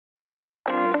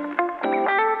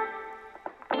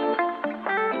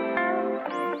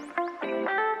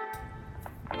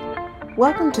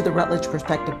Welcome to the Rutledge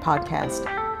Perspective Podcast.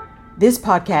 This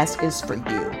podcast is for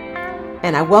you,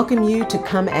 and I welcome you to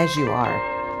come as you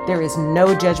are. There is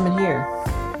no judgment here,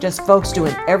 just folks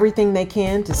doing everything they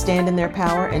can to stand in their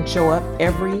power and show up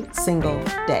every single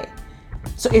day.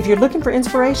 So if you're looking for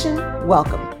inspiration,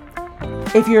 welcome.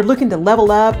 If you're looking to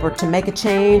level up or to make a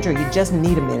change or you just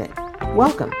need a minute,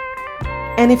 welcome.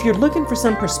 And if you're looking for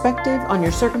some perspective on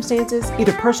your circumstances,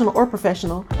 either personal or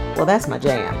professional, well, that's my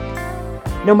jam.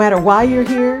 No matter why you're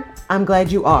here, I'm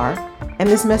glad you are, and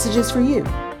this message is for you.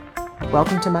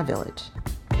 Welcome to my village.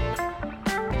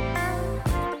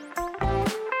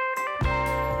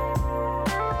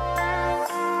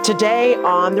 Today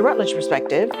on the Rutledge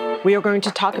Perspective, we are going to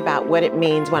talk about what it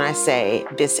means when I say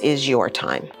this is your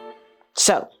time.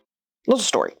 So, little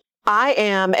story. I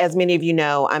am, as many of you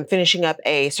know, I'm finishing up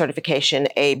a certification,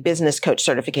 a business coach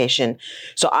certification.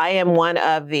 So I am one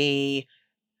of the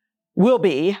will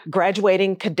be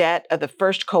graduating cadet of the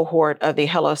first cohort of the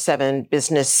Hello 7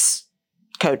 Business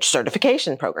Coach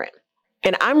Certification Program.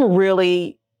 And I'm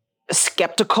really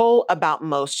skeptical about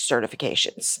most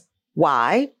certifications.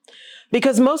 Why?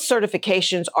 Because most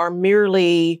certifications are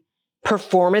merely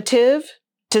performative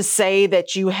to say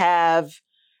that you have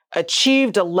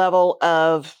achieved a level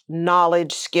of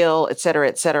knowledge, skill, et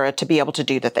cetera, to be able to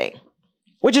do the thing,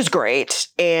 which is great.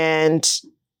 And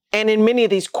in many of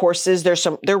these courses,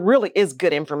 there really is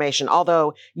good information.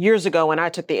 Although years ago when I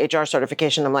took the HR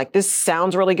certification, I'm like, this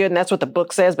sounds really good. And that's what the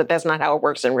book says, but that's not how it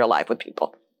works in real life with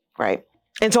people, right?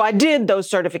 And so I did those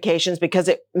certifications because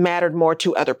it mattered more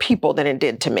to other people than it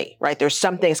did to me, right? There's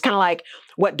something, it's kind of like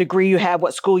what degree you have,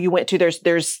 what school you went to.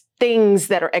 There's things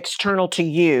that are external to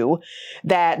you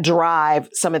that drive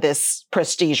some of this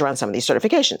prestige around some of these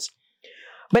certifications.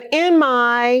 But in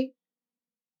my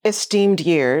esteemed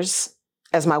years,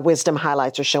 as my wisdom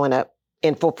highlights are showing up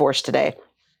in full force today,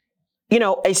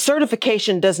 a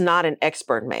certification does not an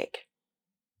expert make.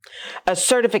 A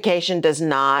certification does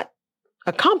not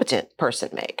a competent person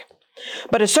make.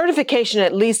 But a certification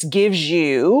at least gives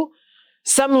you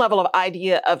some level of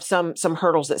idea of some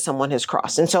hurdles that someone has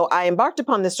crossed. And so I embarked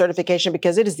upon this certification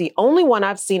because it is the only one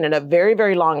I've seen in a very,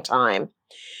 very long time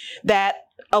that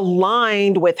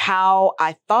aligned with how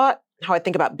I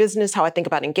think about business, how I think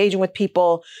about engaging with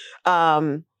people.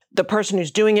 The person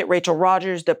who's doing it, Rachel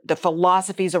Rogers, the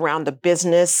philosophies around the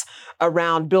business,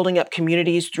 around building up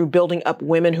communities through building up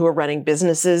women who are running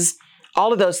businesses,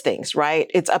 all of those things,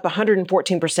 right? It's up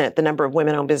 114%, the number of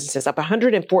women-owned businesses, up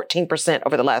 114%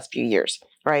 over the last few years,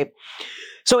 right?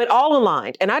 So it all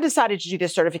aligned. And I decided to do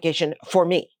this certification for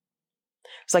me.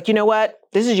 It's like, you know what?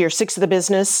 This is year 6 of the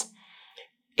business.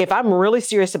 If I'm really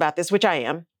serious about this, which I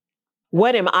am,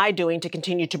 what am I doing to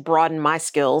continue to broaden my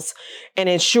skills and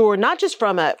ensure not just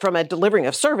from a delivering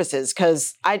of services,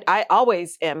 because I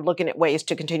always am looking at ways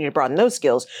to continue to broaden those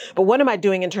skills, but what am I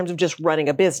doing in terms of just running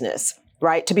a business,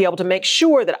 right? To be able to make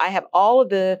sure that I have all of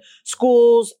the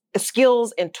skills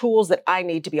and tools that I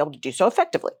need to be able to do so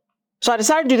effectively. So I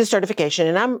decided to do this certification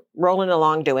and I'm rolling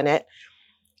along doing it.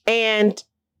 And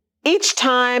each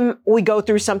time we go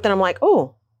through something, I'm like,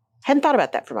 oh, hadn't thought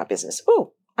about that for my business.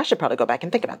 Oh, I should probably go back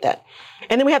and think about that.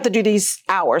 And then we have to do these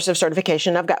hours of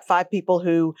certification. I've got 5 people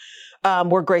who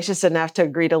were gracious enough to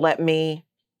agree to let me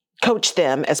coach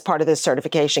them as part of this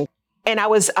certification. And I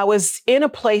was in a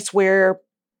place where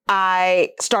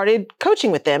I started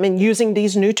coaching with them and using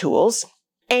these new tools.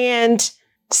 And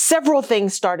several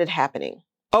things started happening.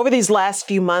 Over these last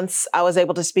few months, I was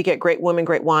able to speak at Great Women,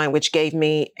 Great Wine, which gave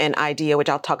me an idea, which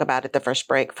I'll talk about at the first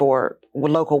break, for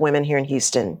local women here in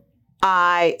Houston.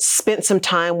 I spent some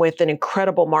time with an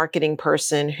incredible marketing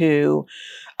person who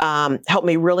helped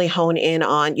me really hone in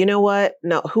on,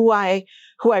 who I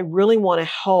really want to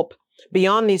help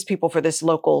beyond these people for this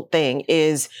local thing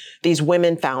is these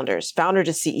women founders, founder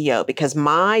to CEO, because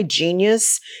my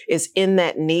genius is in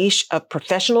that niche of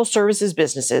professional services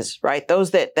businesses, right?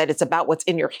 Those that it's about what's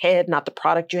in your head, not the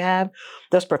product you have.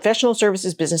 Those professional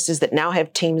services businesses that now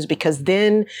have teams, because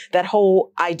then that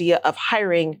whole idea of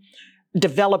hiring,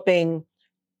 developing,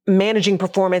 managing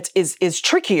performance is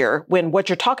trickier when what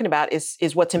you're talking about is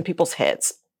what's in people's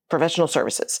heads, professional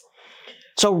services.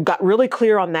 So got really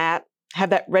clear on that,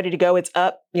 have that ready to go. It's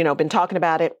up, been talking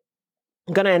about it.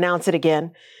 I'm going to announce it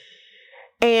again.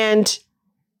 And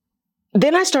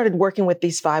then I started working with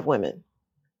these 5 women,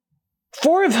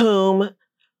 3 of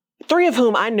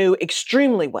whom I knew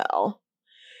extremely well,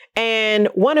 and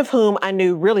 1 of whom I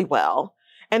knew really well.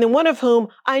 And then 1 of whom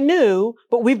I knew,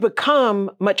 but we've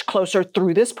become much closer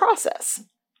through this process.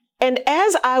 And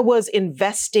as I was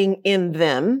investing in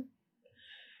them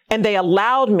And they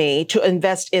allowed me to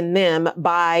invest in them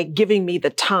by giving me the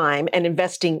time and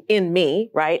investing in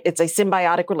me, right? It's a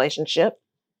symbiotic relationship.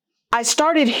 I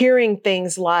started hearing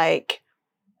things like,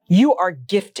 you are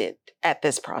gifted at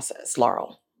this process,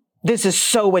 Laurel. This is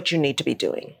so what you need to be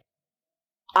doing.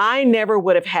 I never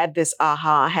would have had this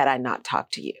aha had I not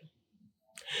talked to you.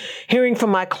 Hearing from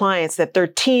my clients that their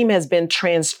team has been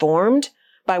transformed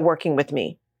by working with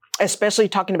me, especially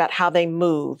talking about how they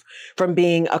move from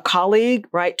being a colleague,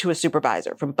 right, to a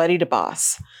supervisor, from buddy to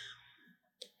boss.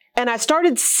 And I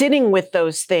started sitting with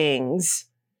those things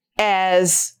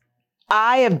as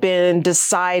I have been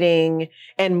deciding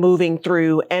and moving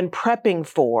through and prepping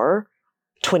for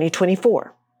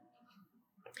 2024.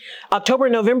 October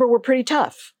and November were pretty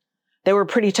tough. They were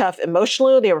pretty tough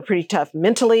emotionally. They were pretty tough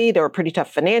mentally. They were pretty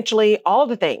tough financially, all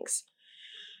the things.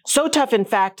 So tough, in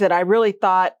fact, that I really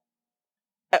thought,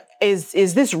 is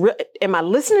this real? Am I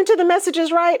listening to the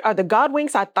messages right? Are the God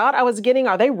winks I thought I was getting,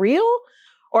 are they real?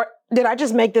 Or did I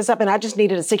just make this up and I just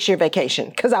needed a 6-year vacation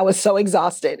because I was so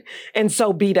exhausted and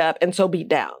so beat up and so beat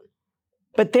down?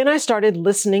 But then I started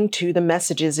listening to the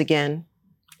messages again.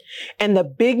 And the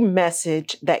big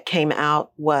message that came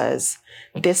out was,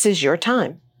 this is your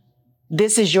time.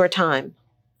 This is your time.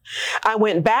 I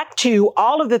went back to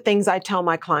all of the things I tell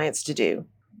my clients to do,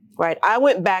 right? I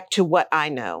went back to what I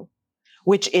know,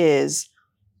 which is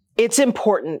it's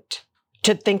important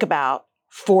to think about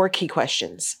 4 key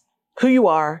questions: who you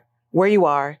are, where you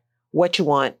are, what you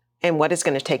want, and what it's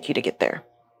going to take you to get there.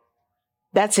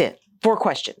 That's it. 4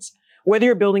 questions. Whether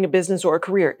you're building a business or a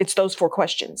career, it's those 4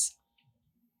 questions.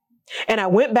 And I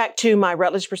went back to my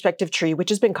Rutledge Perspective Tree, which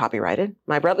has been copyrighted,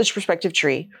 my Rutledge Perspective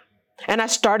Tree. And I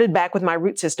started back with my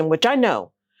root system, which I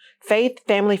know: faith,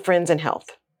 family, friends, and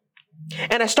health.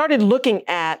 And I started looking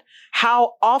at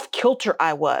how off kilter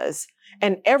I was.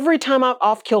 And every time I'm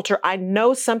off kilter, I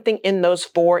know something in those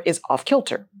 4 is off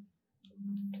kilter.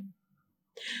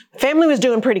 Family was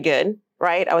doing pretty good,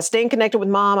 right? I was staying connected with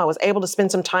mom. I was able to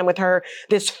spend some time with her.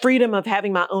 This freedom of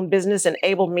having my own business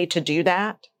enabled me to do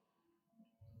that.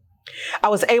 I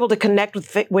was able to connect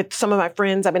with some of my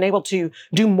friends. I've been able to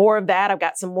do more of that. I've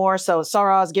got some more. So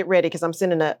Saraz, get ready because I'm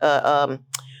sending a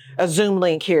Zoom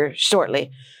link here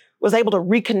shortly. Was able to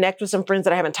reconnect with some friends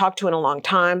that I haven't talked to in a long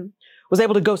time. Was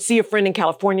able to go see a friend in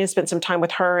California, spend some time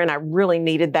with her, and I really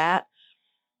needed that.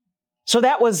 So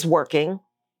that was working.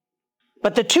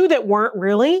 But the 2 that weren't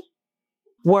really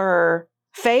were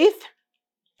faith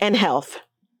and health.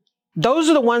 Those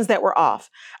are the ones that were off.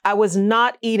 I was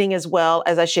not eating as well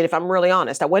as I should, if I'm really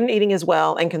honest. I wasn't eating as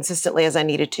well and consistently as I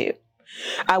needed to.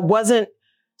 I wasn't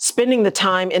spending the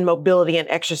time in mobility and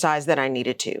exercise that I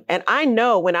needed to. And I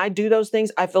know when I do those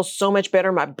things, I feel so much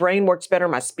better. My brain works better.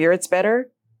 My spirit's better.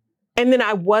 And then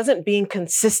I wasn't being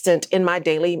consistent in my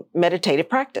daily meditative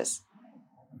practice.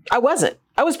 I wasn't.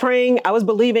 I was praying. I was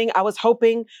believing. I was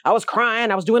hoping. I was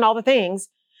crying. I was doing all the things.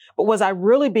 But was I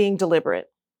really being deliberate?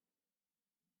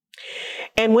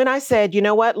 And when I said, you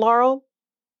know what, Laurel,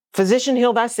 physician,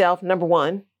 heal thyself, number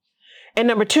 1. And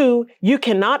number 2, you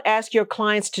cannot ask your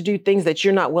clients to do things that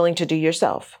you're not willing to do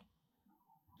yourself.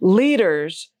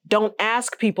 Leaders don't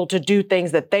ask people to do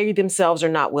things that they themselves are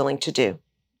not willing to do.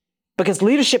 Because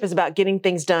leadership is about getting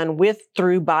things done with,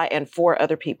 through, by, and for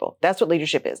other people. That's what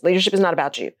leadership is. Leadership is not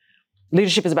about you.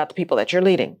 Leadership is about the people that you're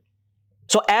leading.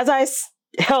 So as I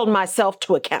held myself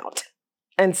to account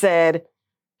and said,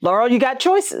 Laurel, you got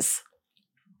choices.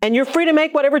 And you're free to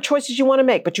make whatever choices you want to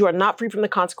make, but you are not free from the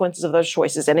consequences of those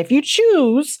choices. And if you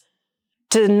choose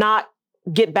to not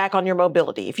get back on your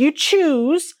mobility, if you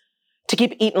choose to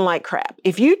keep eating like crap,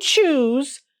 if you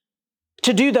choose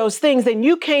to do those things, then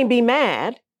you can't be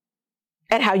mad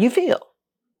at how you feel.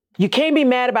 You can't be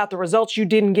mad about the results you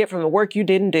didn't get from the work you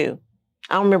didn't do.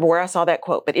 I don't remember where I saw that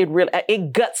quote, but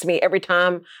it guts me every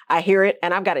time I hear it,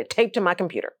 and I've got it taped to my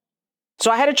computer.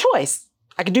 So I had a choice.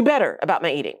 I could do better about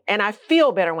my eating, and I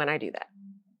feel better when I do that.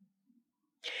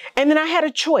 And then I had a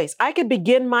choice. I could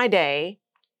begin my day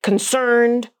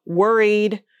concerned,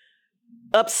 worried,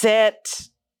 upset,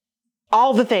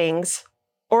 all the things,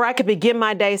 or I could begin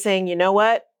my day saying, you know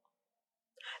what?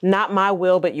 Not my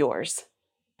will, but yours.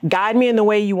 Guide me in the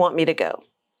way you want me to go.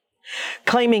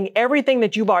 Claiming everything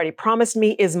that you've already promised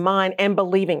me is mine and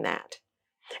believing that.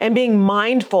 And being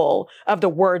mindful of the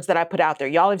words that I put out there.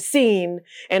 Y'all have seen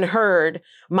and heard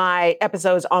my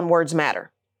episodes on Words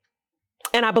Matter.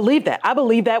 And I believe that. I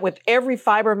believe that with every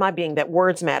fiber of my being, that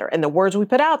words matter. And the words we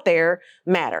put out there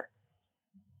matter.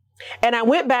 And I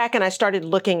went back and I started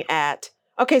looking at,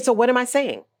 okay, so what am I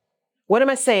saying? What am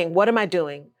I saying? What am I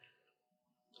doing?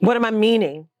 What am I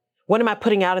meaning? What am I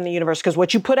putting out in the universe? Because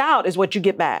what you put out is what you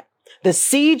get back. The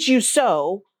seeds you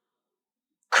sow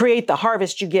create the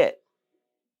harvest you get.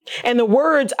 And the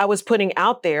words I was putting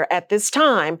out there at this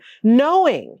time,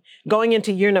 knowing going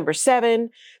into year number 7,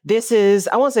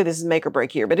 I won't say this is make or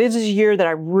break year, but it is a year that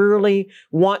I really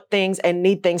want things and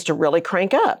need things to really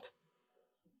crank up.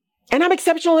 And I'm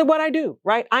exceptional at what I do,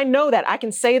 right? I know that I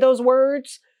can say those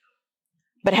words,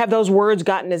 but have those words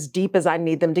gotten as deep as I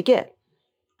need them to get?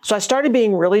 So I started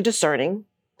being really discerning,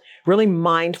 really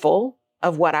mindful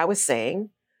of what I was saying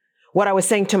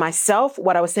to myself,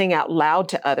 what I was saying out loud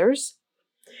to others.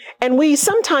 And we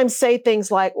sometimes say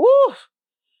things like, ooh,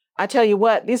 I tell you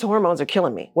what, these hormones are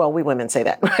killing me. Well, we women say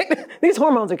that, right? These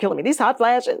hormones are killing me. These hot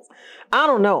flashes. I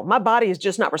don't know. My body is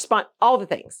just not responding. All the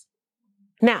things.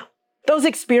 Now, those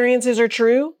experiences are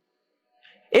true.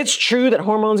 It's true that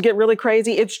hormones get really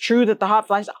crazy. It's true that the hot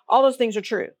flashes, all those things are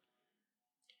true.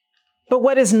 But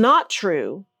what is not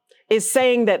true is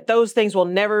saying that those things will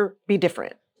never be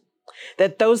different.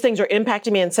 That those things are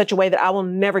impacting me in such a way that I will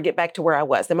never get back to where I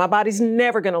was, that my body's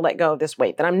never going to let go of this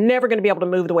weight, that I'm never going to be able to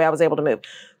move the way I was able to move.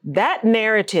 That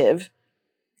narrative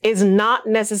is not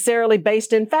necessarily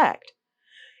based in fact.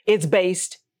 It's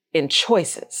based in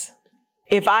choices.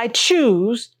 If I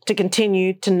choose to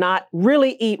continue to not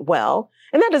really eat well,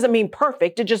 and that doesn't mean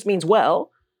perfect, it just means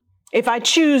well. If I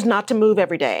choose not to move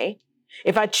every day,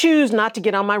 if I choose not to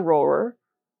get on my rower,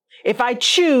 if I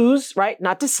choose, right,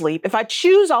 not to sleep, if I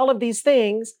choose all of these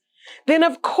things, then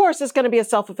of course it's going to be a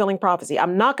self-fulfilling prophecy.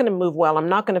 I'm not going to move well. I'm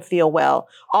not going to feel well.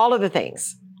 All of the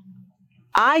things.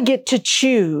 I get to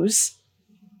choose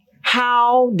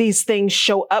how these things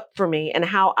show up for me and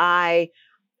how I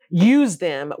use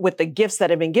them with the gifts that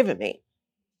have been given me.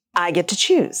 I get to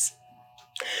choose.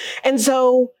 And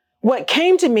so what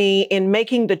came to me in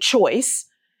making the choice,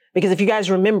 because if you guys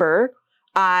remember,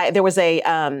 there was a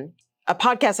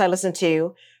podcast I listened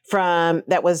to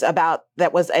that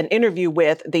was an interview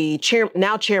with the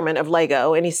now chairman of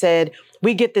Lego. And he said,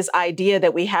 we get this idea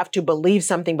that we have to believe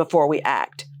something before we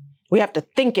act. We have to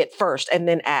think it first and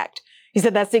then act. He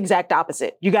said, that's the exact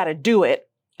opposite. You got to do it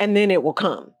and then it will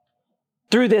come.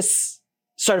 Through this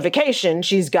certification,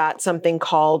 she's got something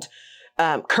called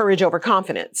courage over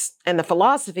confidence. And the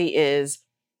philosophy is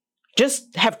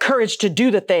just have courage to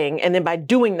do the thing. And then by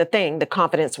doing the thing, the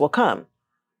confidence will come.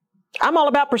 I'm all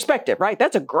about perspective, right?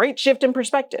 That's a great shift in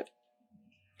perspective.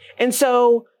 And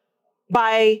so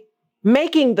by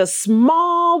making the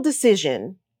small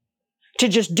decision to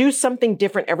just do something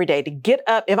different every day, to get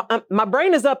up, my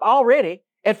brain is up already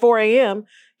at 4 a.m.,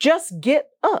 just get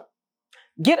up.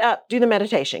 Get up, do the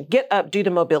meditation. Get up, do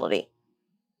the mobility.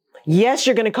 Yes,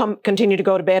 you're going to continue to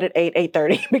go to bed at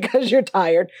 8:30 because you're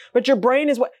tired, but your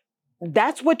brain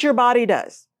that's what your body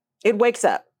does. It wakes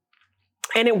up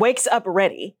and it wakes up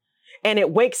ready and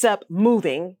it wakes up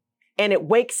moving and it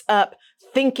wakes up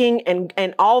thinking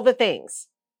and all the things.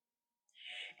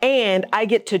 And I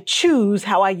get to choose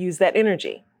how I use that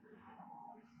energy.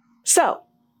 So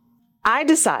I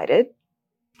decided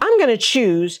I'm going to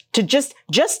choose to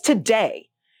just today,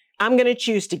 I'm going to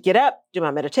choose to get up, do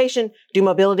my meditation, do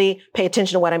mobility, pay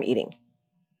attention to what I'm eating.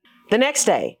 The next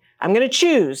day, I'm going to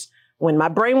choose when my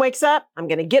brain wakes up, I'm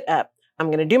going to get up. I'm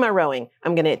going to do my rowing.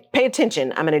 I'm going to pay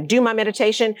attention. I'm going to do my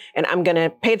meditation and I'm going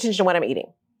to pay attention to what I'm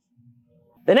eating.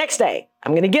 The next day,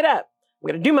 I'm going to get up. I'm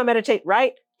going to do my meditation,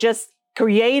 right? Just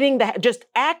just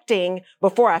acting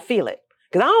before I feel it.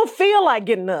 Because I don't feel like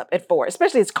getting up at 4,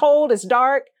 especially it's cold, it's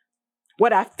dark.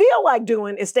 What I feel like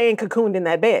doing is staying cocooned in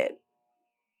that bed.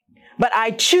 But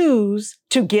I choose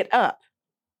to get up.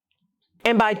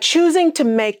 And by choosing to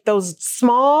make those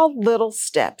small little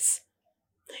steps,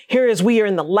 here as we are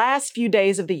in the last few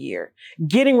days of the year,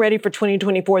 getting ready for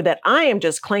 2024 that I am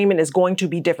just claiming is going to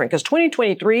be different because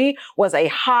 2023 was a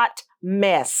hot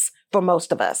mess for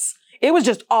most of us. It was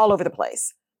just all over the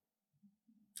place.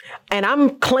 And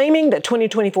I'm claiming that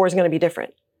 2024 is going to be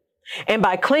different. And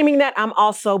by claiming that, I'm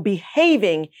also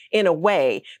behaving in a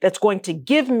way that's going to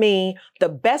give me the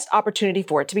best opportunity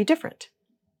for it to be different.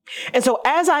 And so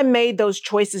as I made those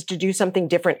choices to do something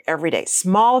different every day,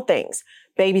 small things,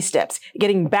 baby steps,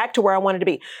 getting back to where I wanted to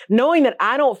be, knowing that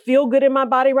I don't feel good in my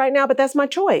body right now, but that's my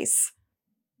choice.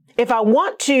 If I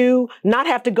want to not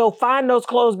have to go find those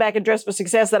clothes back and Dress for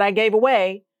Success that I gave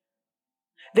away,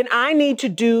 then I need to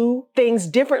do things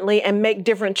differently and make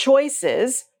different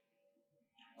choices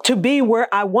to be where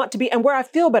I want to be and where I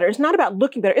feel better. It's not about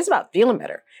looking better. It's about feeling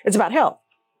better. It's about health.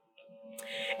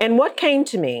 And what came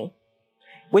to me,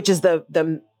 which is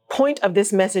the point of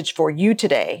this message for you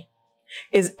today,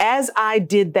 is as I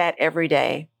did that every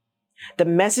day, the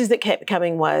message that kept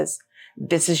coming was,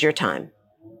 this is your time.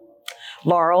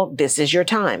 Laurel, this is your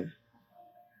time.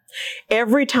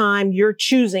 Every time you're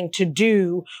choosing to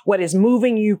do what is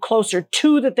moving you closer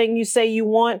to the thing you say you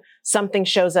want, something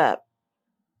shows up.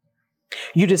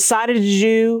 You decided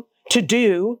to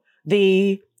do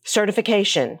the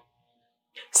certification.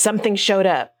 Something showed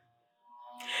up.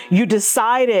 You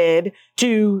decided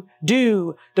to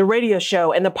do the radio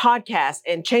show and the podcast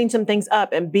and change some things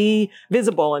up and be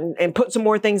visible and put some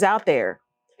more things out there.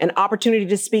 An opportunity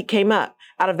to speak came up.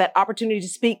 Out of that opportunity to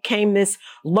speak came this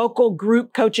local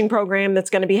group coaching program that's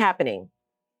going to be happening.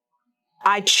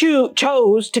 I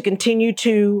chose to continue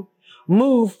to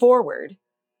move forward.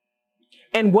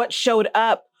 And what showed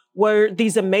up were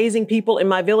these amazing people in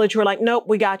my village who were like, nope,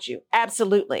 we got you.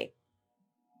 Absolutely.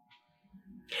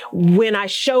 When I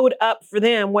showed up for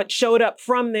them, what showed up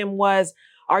from them was,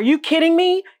 are you kidding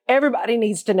me? Everybody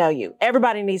needs to know you.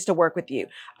 Everybody needs to work with you.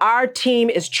 Our team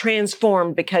is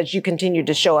transformed because you continue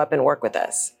to show up and work with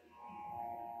us.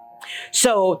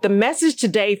 So the message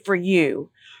today for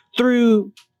you,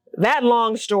 through that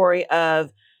long story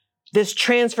of this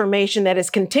transformation that is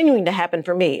continuing to happen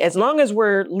for me, as long as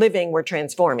we're living, we're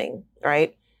transforming,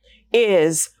 right?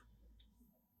 Is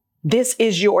this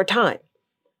is your time,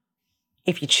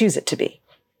 if you choose it to be.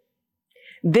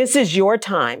 This is your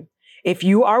time if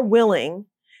you are willing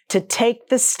to take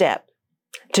the step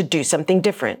to do something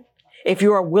different. If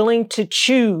you are willing to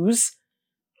choose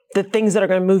the things that are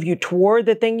going to move you toward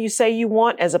the thing you say you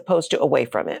want as opposed to away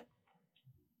from it.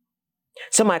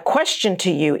 So my question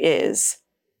to you is,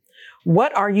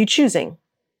 what are you choosing?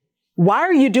 Why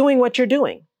are you doing what you're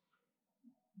doing?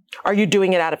 Are you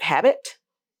doing it out of habit?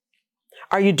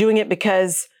 Are you doing it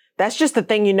because that's just the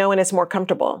thing you know and it's more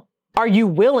comfortable? Are you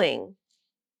willing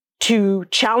to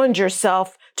challenge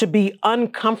yourself to be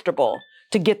uncomfortable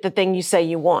to get the thing you say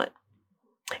you want?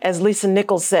 As Lisa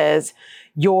Nichols says,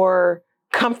 your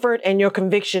comfort and your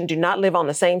conviction do not live on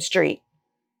the same street.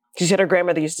 She said her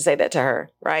grandmother used to say that to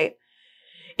her, right?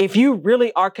 If you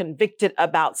really are convicted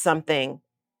about something,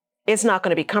 it's not going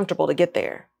to be comfortable to get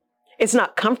there. It's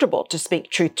not comfortable to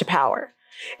speak truth to power.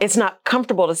 It's not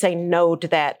comfortable to say no to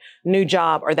that new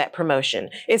job or that promotion.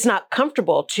 It's not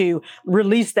comfortable to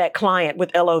release that client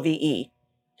with LOVE.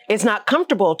 It's not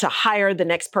comfortable to hire the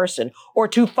next person or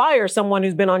to fire someone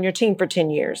who's been on your team for 10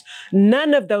 years.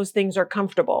 None of those things are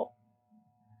comfortable.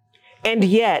 And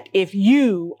yet, if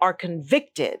you are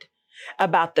convicted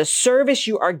about the service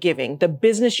you are giving, the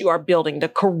business you are building, the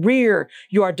career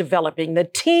you are developing, the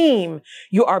team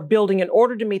you are building in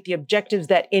order to meet the objectives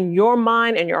that in your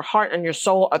mind and your heart and your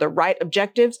soul are the right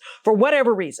objectives for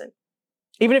whatever reason.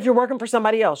 Even if you're working for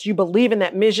somebody else, you believe in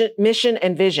that mission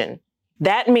and vision.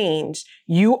 That means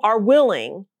you are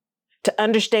willing to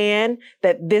understand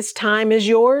that this time is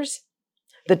yours.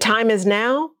 The time is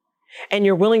now, and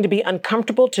you're willing to be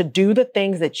uncomfortable to do the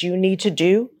things that you need to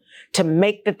do to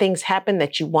make the things happen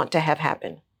that you want to have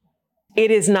happen. It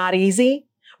is not easy,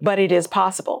 but it is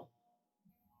possible.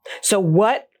 So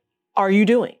what are you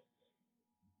doing?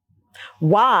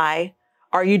 Why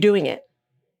are you doing it?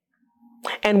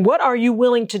 And what are you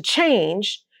willing to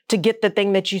change to get the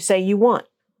thing that you say you want?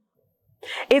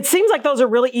 It seems like those are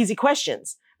really easy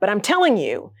questions, but I'm telling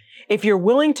you, if you're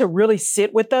willing to really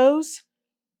sit with those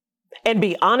and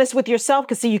be honest with yourself,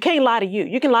 because see, you can't lie to you.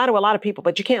 You can lie to a lot of people,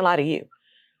 but you can't lie to you.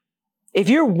 If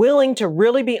you're willing to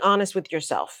really be honest with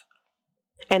yourself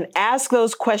and ask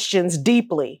those questions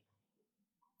deeply,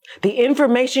 the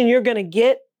information you're going to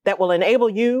get that will enable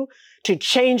you to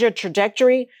change your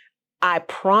trajectory, I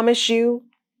promise you,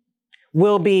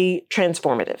 will be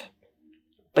transformative.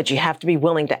 But you have to be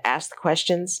willing to ask the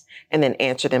questions and then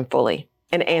answer them fully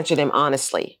and answer them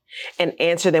honestly and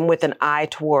answer them with an eye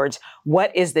towards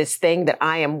what is this thing that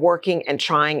I am working and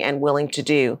trying and willing to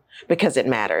do because it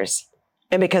matters.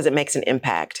 And because it makes an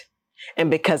impact.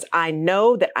 And because I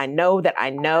know that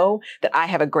I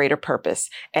have a greater purpose.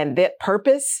 And that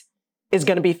purpose is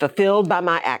going to be fulfilled by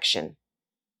my action.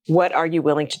 What are you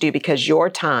willing to do? Because your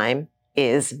time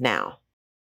is now.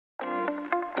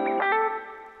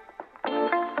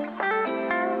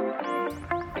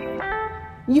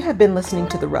 You have been listening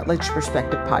to the Rutledge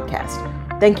Perspective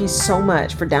Podcast. Thank you so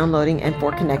much for downloading and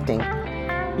for connecting.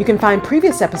 You can find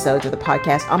previous episodes of the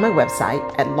podcast on my website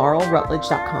at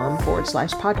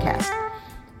laurelrutledge.com/podcast.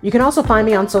 You can also find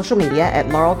me on social media at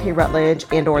Laurel K. Rutledge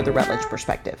and/or The Rutledge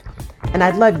Perspective. And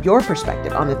I'd love your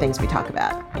perspective on the things we talk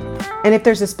about. And if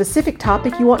there's a specific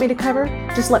topic you want me to cover,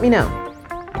 just let me know.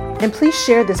 And please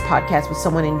share this podcast with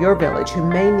someone in your village who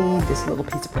may need this little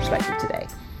piece of perspective today.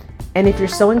 And if you're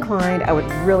so inclined, I would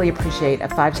really appreciate a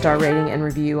 5-star rating and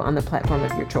review on the platform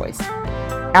of your choice.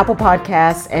 Apple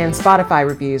Podcasts and Spotify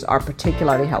reviews are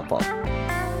particularly helpful.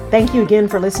 Thank you again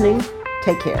for listening.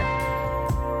 Take care.